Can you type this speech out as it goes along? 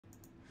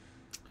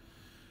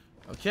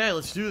Okay,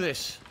 let's do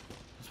this.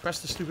 Let's press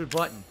the stupid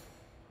button.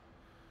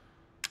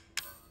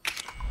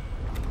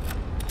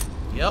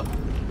 Yep.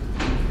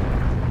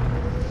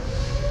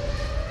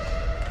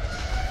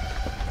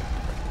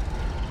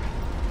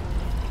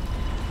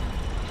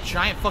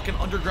 Giant fucking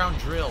underground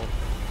drill.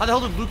 How the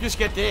hell did Lucas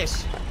get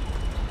this?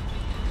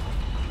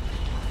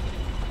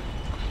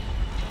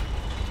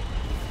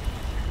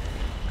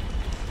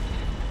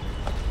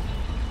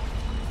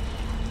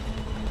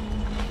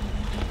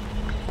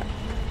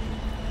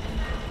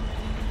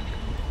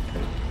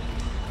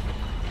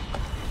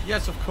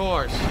 Yes, of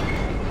course.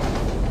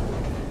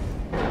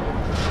 And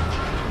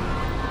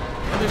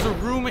there's a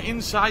room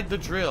inside the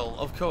drill,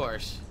 of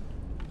course.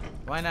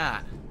 Why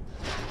not?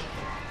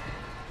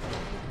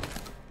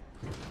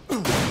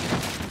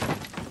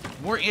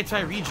 More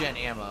anti-regen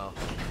ammo.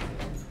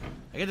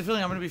 I get the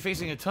feeling I'm going to be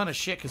facing a ton of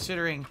shit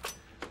considering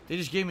they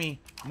just gave me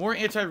more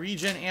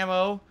anti-regen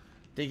ammo.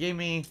 They gave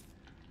me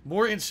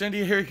more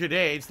incendiary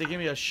grenades. They gave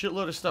me a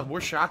shitload of stuff.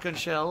 More shotgun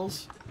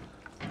shells.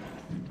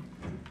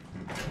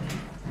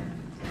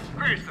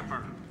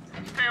 Christopher,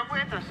 still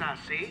with us, I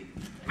see.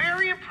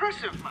 Very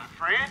impressive, my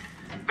friend.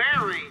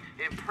 Very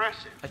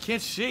impressive. I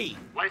can't see.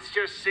 Let's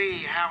just see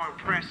how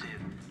impressive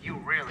you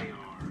really are.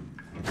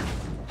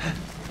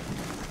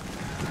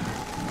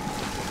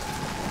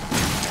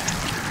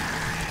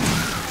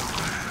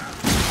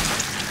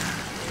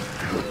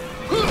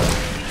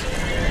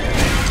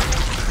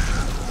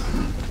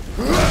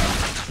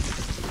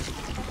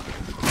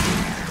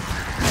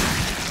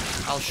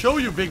 I'll show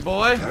you, big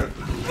boy.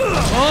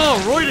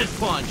 Oh, roided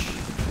punch.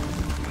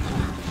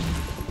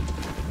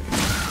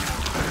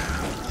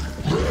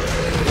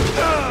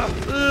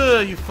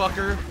 Ugh, you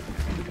fucker.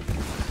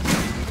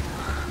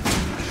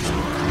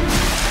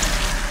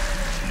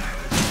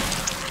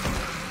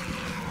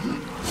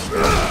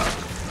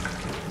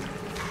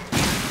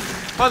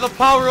 By the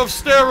power of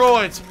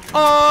steroids,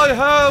 I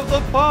have the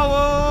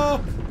power.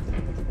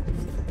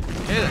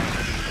 Okay then.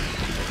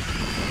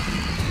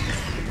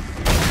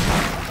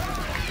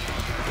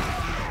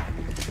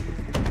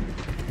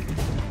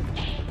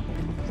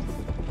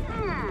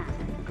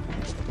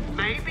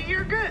 Maybe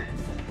you're good.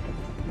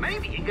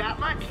 Maybe you got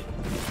lucky.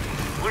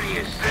 What do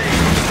you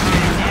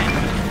say?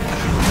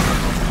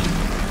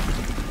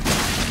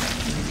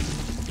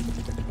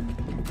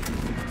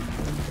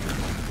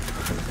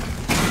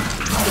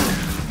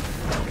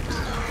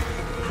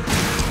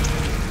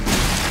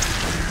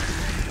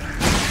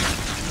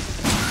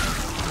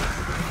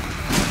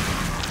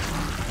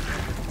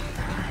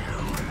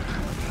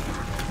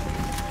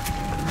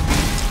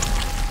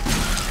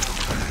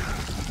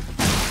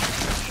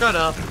 Shut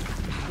up.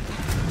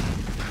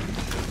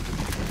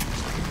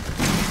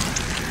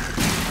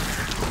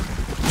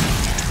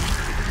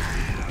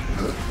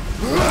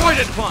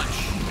 Roided punch.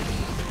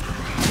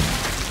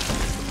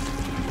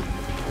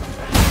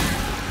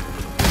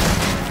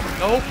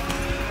 Nope.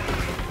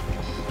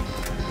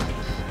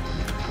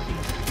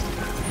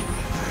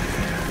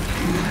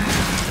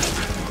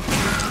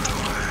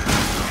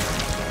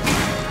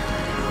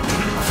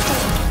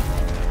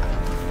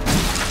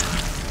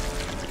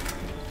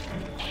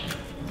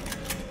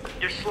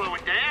 You're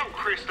slowing down,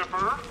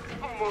 Christopher.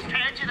 Almost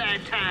had you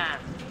that time.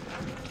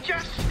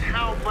 Just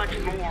how much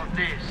more of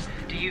this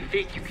do you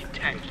think you can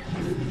take?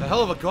 The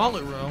hell of a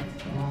gauntlet room.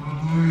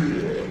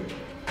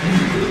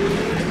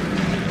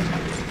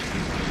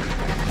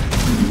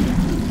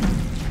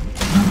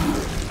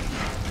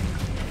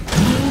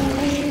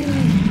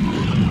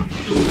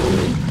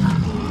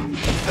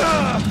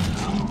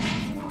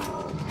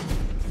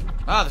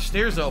 Ah, the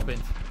stairs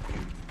opened.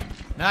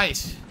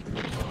 Nice.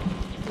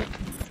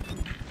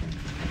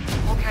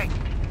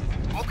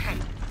 Okay,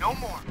 no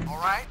more, all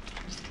right?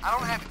 I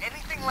don't have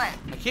anything left.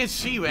 I can't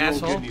see you, You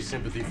asshole. won't get any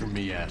sympathy from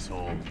me,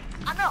 asshole.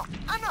 I know.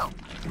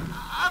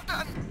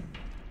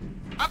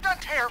 I've done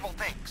terrible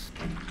things.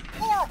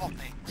 Horrible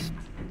things.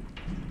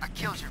 I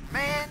killed your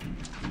man.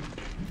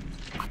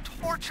 I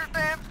tortured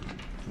them.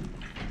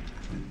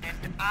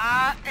 And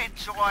I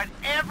enjoyed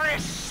every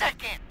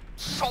second,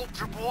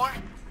 soldier boy.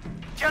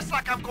 Just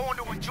like I'm going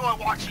to enjoy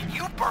watching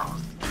you burn.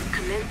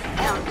 Commence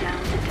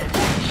countdown to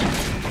detonation.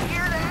 You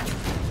hear that?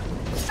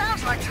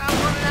 Sounds like time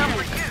running out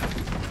for you.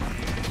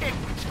 Tick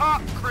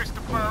tock,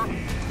 Christopher.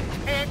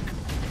 Tick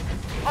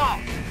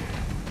tock.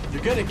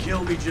 You're gonna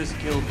kill me, just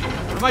kill me.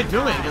 What am I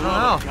doing? I don't Oh,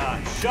 know.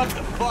 God, shut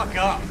the fuck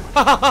up.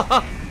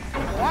 Oh,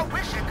 I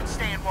wish I could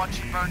stay and watch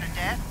you burn to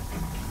death.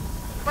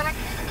 But I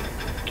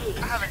can't.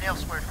 I have an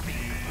elsewhere to be.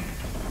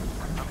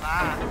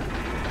 Bye-bye.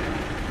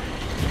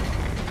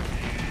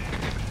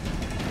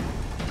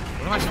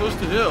 What am I supposed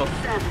to do?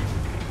 7.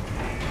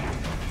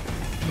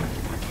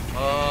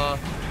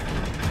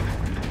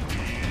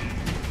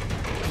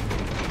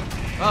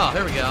 Oh,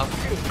 there we go.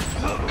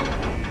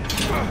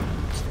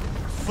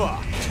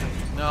 Fuck.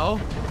 No.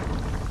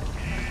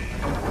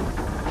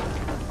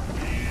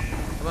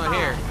 How about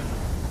here?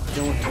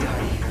 Don't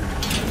die here.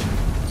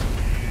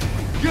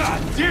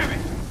 God damn it!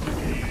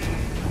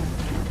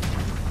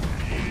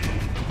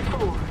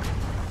 4.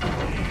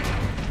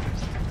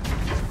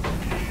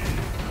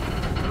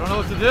 don't know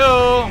what to do.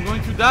 I'm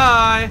going to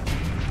die.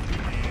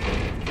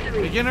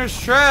 Beginner's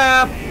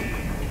trap.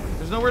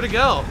 There's nowhere to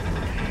go.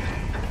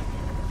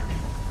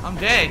 I'm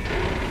dead.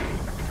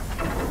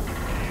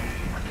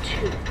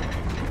 2.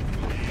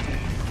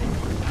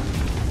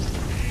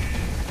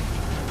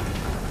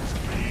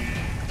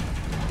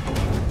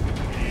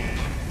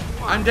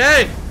 I'm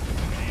dead.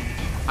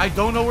 I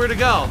don't know where to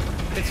go.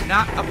 It's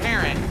not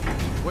apparent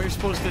what you're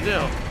supposed to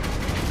do.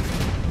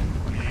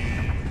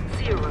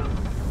 0.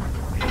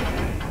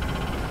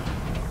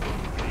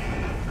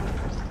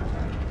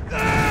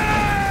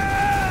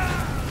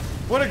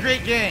 What a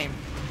great game.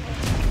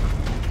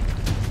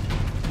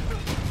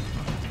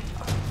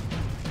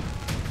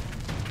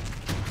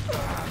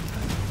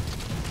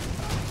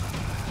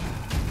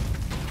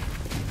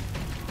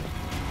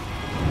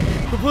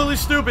 Completely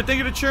stupid. Thank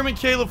you to Chairman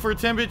Caleb for a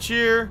 10-bit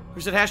cheer,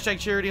 who said hashtag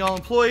charity all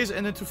employees,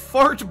 and then to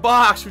Fart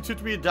Box, who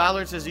took me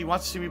 $1, says he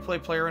wants to see me play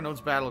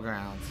PlayerUnknown's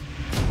Battlegrounds.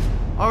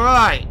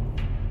 Alright.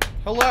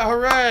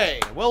 Hooray.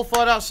 Well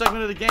thought out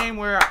segment of the game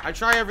where I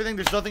try everything,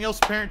 there's nothing else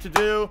apparent to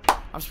do.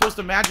 I'm supposed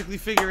to magically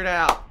figure it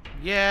out.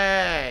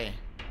 Yay.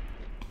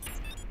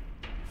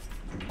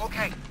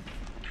 Okay,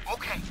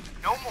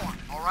 no more,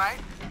 alright?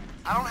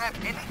 I don't have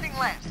anything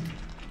left.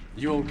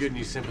 You won't get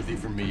any sympathy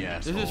from me,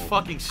 asshole. This is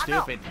fucking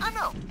stupid. I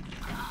know.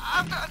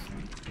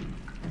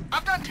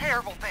 I've done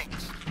terrible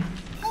things.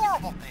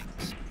 Horrible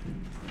things.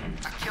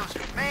 I killed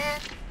your man.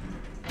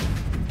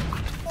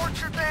 I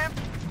tortured them.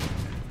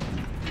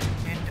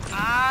 And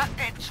I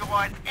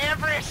enjoyed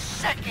every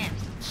second,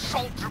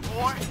 soldier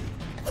boy.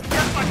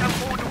 Just like I'm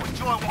going to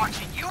enjoy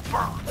watching you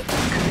burn.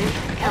 Commence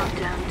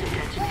countdown to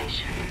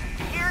detonation.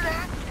 You hear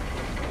that?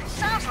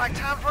 Sounds like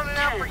time's running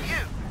out for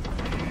you.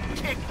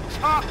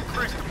 Tick-tock,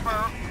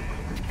 Christopher.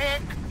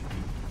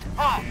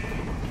 Tick-tock.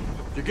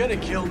 If you're gonna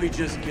kill me,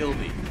 just kill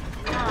me.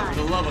 9. For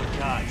the love of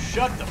God,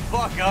 shut the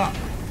fuck up.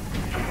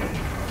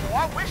 Oh,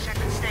 I wish I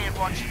could stay and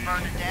watch you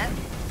burn to death.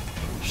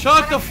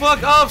 Shut the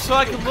fuck up so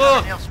I can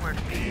look. Elsewhere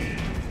to be.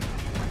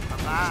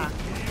 Bye-bye.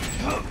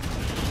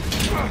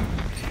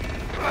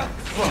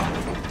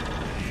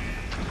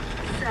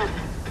 7.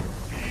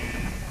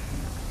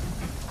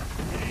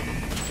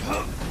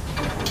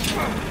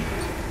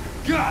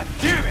 God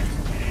damn it!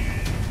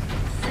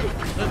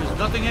 6. There's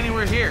nothing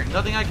anywhere here.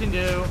 Nothing I can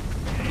do.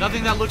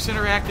 Nothing that looks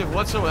interactive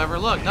whatsoever.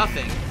 Look,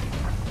 nothing.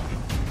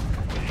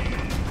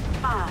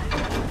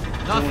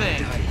 5.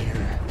 Nothing.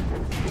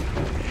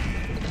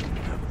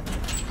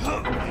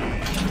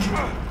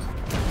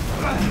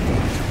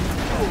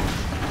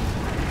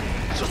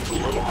 Just a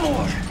little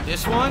more.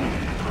 This one?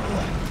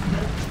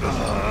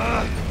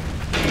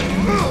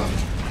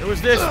 It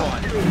was this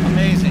one.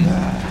 Amazing.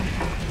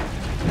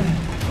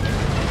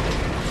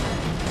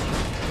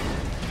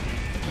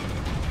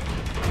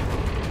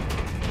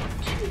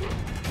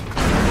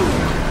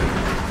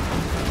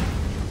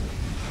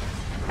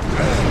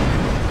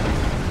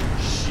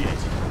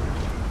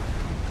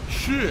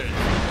 Shit.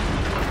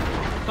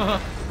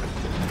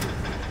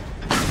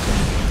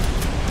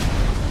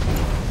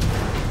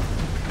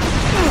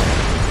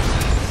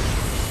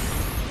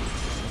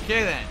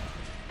 Okay then.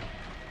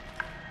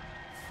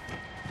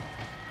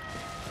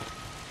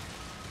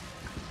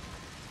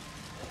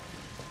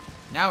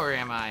 Now where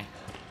am I?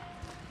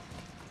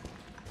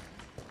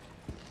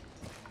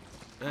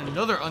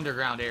 Another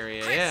underground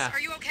area, Chris, yeah. are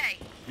you okay?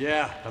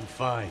 Yeah, I'm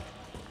fine.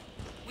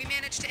 We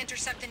managed to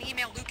intercept an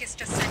email Lucas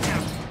just sent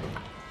out.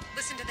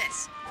 Listen to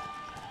this.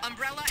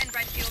 Umbrella and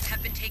Redfield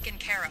have been taken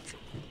care of.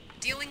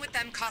 Dealing with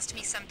them cost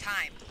me some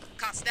time.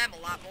 Cost them a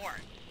lot more.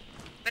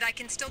 But I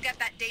can still get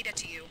that data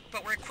to you,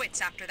 but we're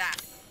quits after that.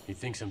 He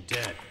thinks I'm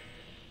dead.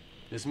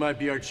 This might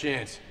be our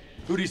chance.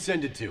 Who'd he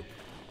send it to?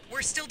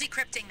 We're still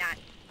decrypting that.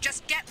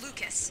 Just get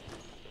Lucas.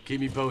 Keep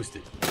me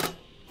posted.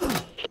 I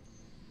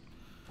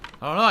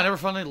don't know, I never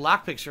found any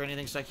lockpicks or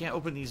anything, so I can't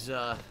open these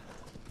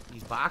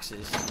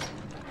boxes.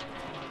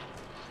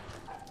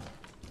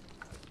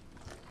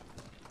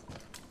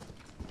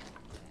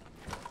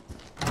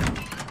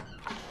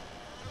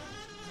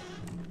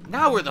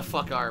 Now where the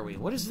fuck are we?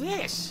 What is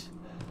this?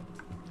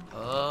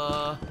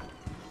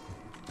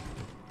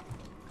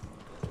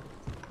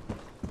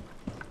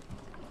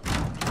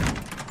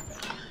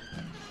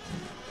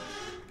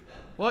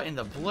 What in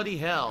the bloody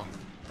hell?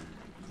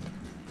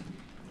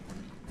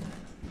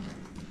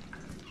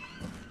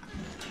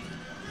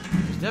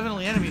 There's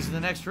definitely enemies in the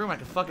next room. I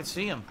can fucking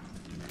see them.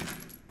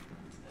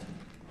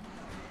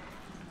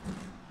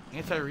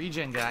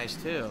 Anti-regen guys,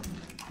 too.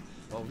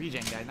 Well,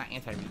 regen guys, not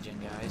anti-regen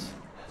guys.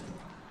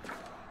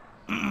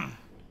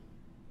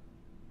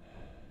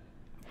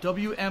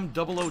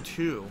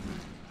 WM002.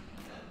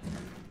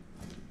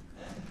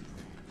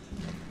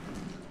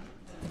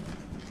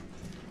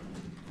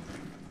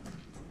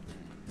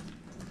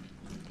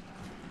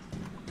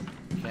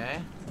 Okay,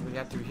 what do we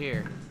got through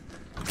here?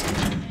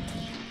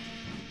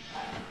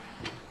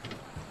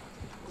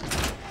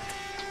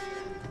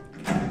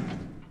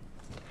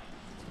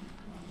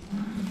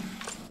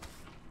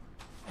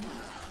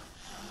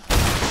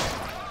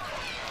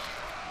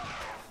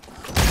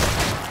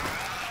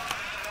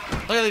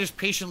 Look how they just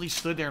patiently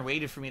stood there and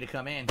waited for me to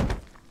come in. Put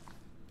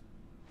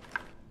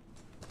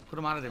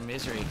them out of their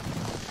misery.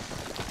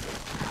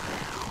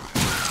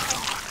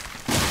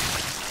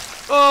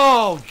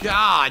 Oh,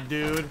 God,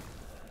 dude.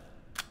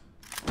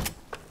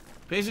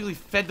 Basically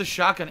fed the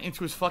shotgun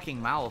into his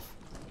fucking mouth.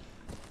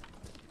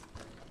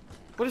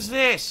 What is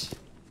this?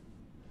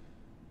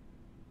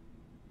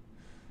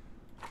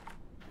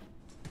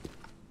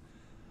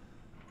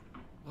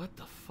 What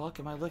the fuck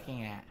am I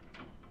looking at?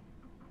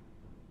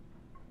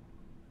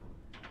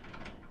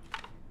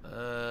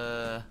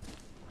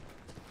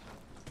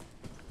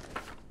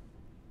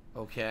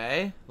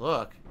 Okay,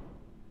 look.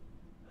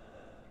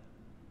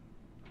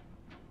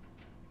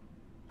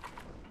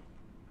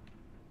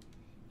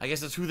 I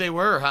guess that's who they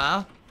were,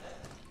 huh?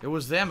 It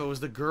was them. It was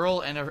the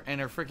girl and her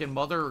freaking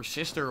mother or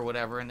sister or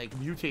whatever, and they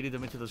mutated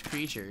them into those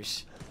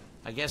creatures.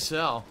 I guess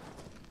so.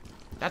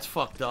 That's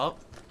fucked up.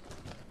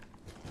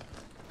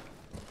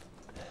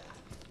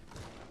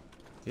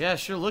 Yeah,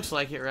 sure looks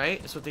like it, right?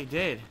 That's what they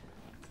did.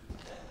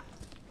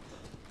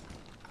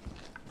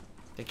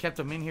 They kept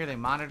them in here, they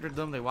monitored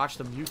them, they watched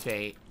them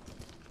mutate.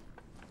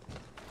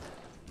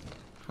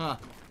 Huh.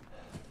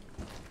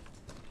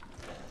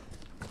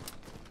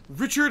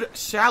 Richard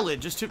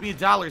Salad just tipped me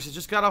 $1. He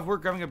just got off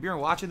work, grabbing a beer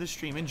and watching the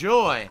stream.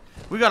 Enjoy!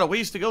 We got a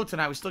ways to go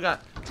tonight. We still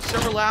got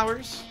several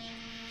hours.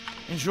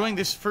 Enjoying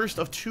this first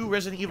of 2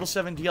 Resident Evil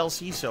 7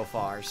 DLC so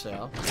far,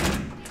 so...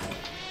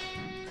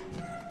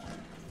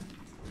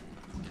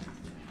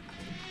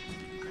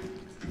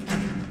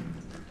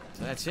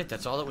 So that's it.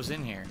 That's all that was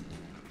in here.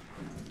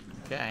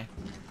 Okay.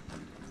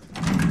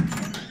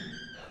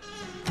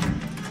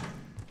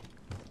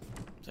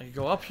 So I could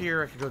go up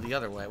here, I could go the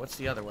other way. What's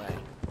the other way?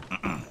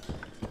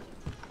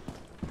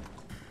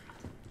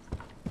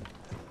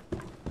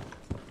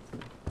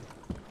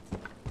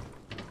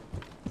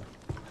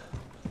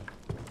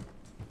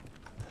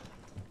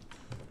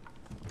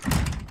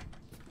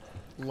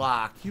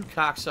 Locked. You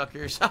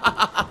cocksuckers.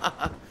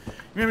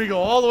 You made me go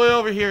all the way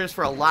over here just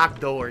for a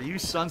locked door. You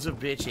sons of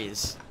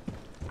bitches.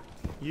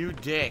 You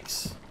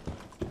dicks.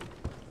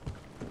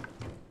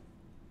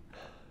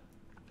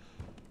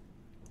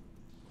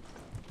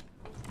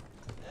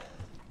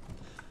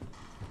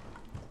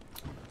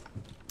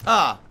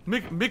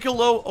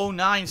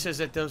 Mikolo09 says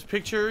that those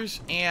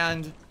pictures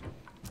and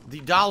the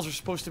dolls are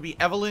supposed to be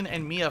Evelyn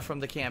and Mia from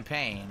the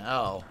campaign.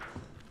 Oh.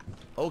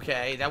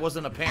 Okay, that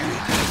wasn't apparent.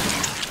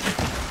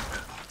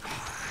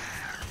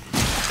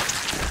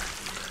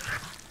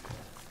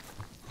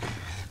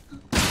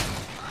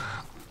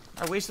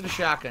 I wasted a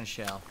shotgun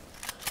shell.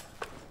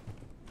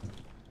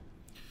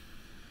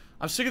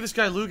 I'm sick of this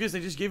guy Lucas.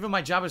 They just gave him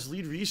my job as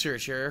lead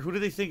researcher. Who do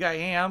they think I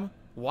am?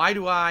 Why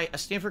do I, a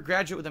Stanford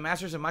graduate with a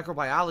master's in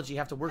microbiology,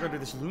 have to work under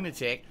this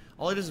lunatic?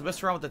 All he does is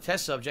mess around with the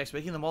test subjects,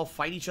 making them all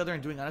fight each other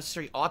and doing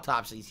unnecessary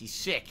autopsies. He's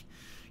sick.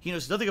 He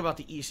knows nothing about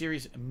the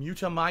E-Series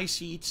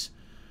mutamycetes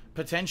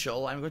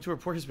potential. I'm going to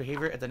report his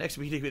behavior at the next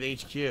meeting with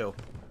HQ.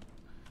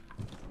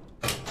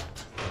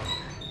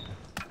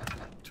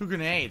 2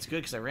 grenades. Good,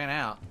 because I ran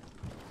out.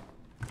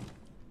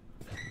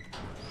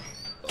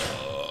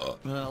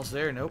 Nothing else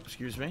there? Nope,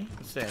 excuse me.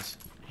 What's this?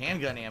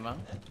 Handgun ammo.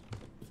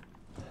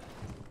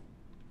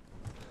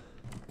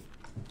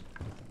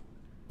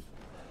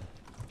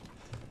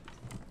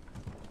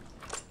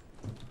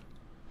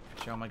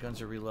 Sure, all my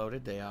guns are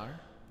reloaded. They are.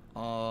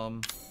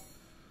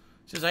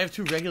 Says I have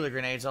 2 regular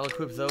grenades. I'll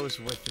equip those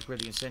with where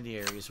the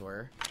incendiaries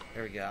were.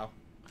 There we go.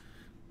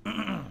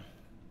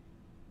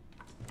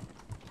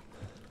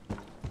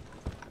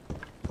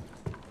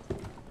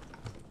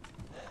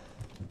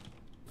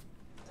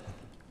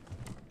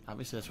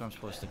 Obviously, that's where I'm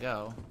supposed to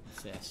go.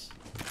 What's this?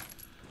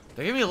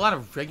 They gave me a lot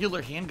of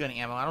regular handgun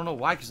ammo. I don't know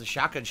why, because the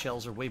shotgun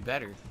shells are way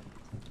better.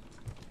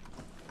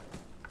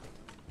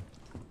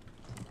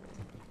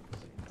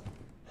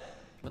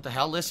 What the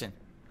hell? Listen.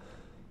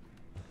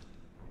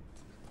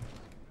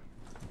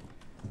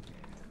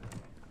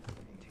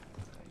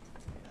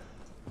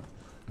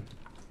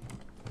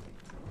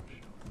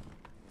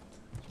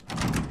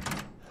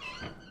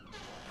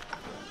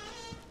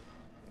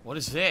 What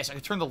is this? I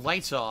can turn the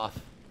lights off.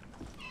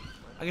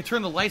 I can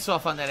turn the lights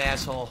off on that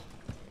asshole.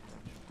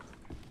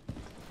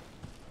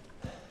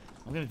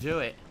 I'm gonna do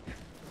it.